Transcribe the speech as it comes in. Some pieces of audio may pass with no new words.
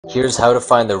Here's how to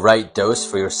find the right dose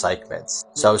for your psych meds.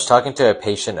 So I was talking to a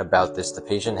patient about this. The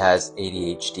patient has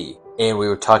ADHD, and we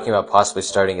were talking about possibly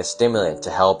starting a stimulant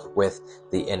to help with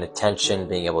the inattention,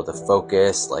 being able to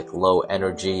focus, like low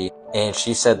energy. And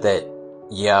she said that,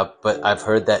 yeah, but I've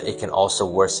heard that it can also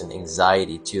worsen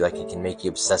anxiety too, like it can make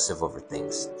you obsessive over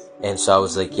things. And so I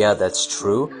was like, yeah, that's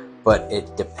true, but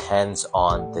it depends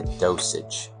on the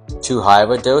dosage. Too high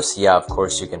of a dose, yeah, of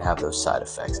course you can have those side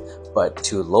effects, but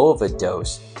too low of a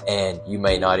dose and you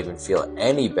may not even feel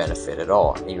any benefit at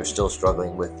all and you're still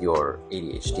struggling with your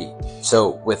ADHD.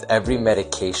 So with every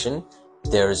medication,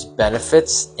 there's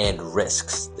benefits and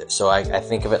risks. So I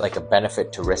think of it like a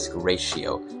benefit to risk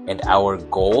ratio, and our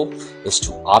goal is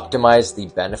to optimize the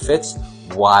benefits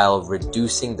while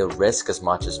reducing the risk as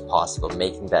much as possible,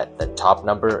 making that the top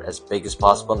number as big as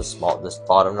possible and this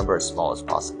bottom number as small as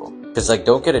possible. Because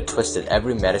don't get it twisted,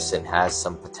 every medicine has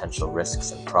some potential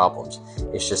risks and problems.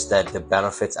 It's just that the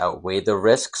benefits outweigh the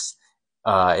risks,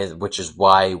 which is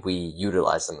why we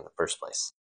utilize them in the first place.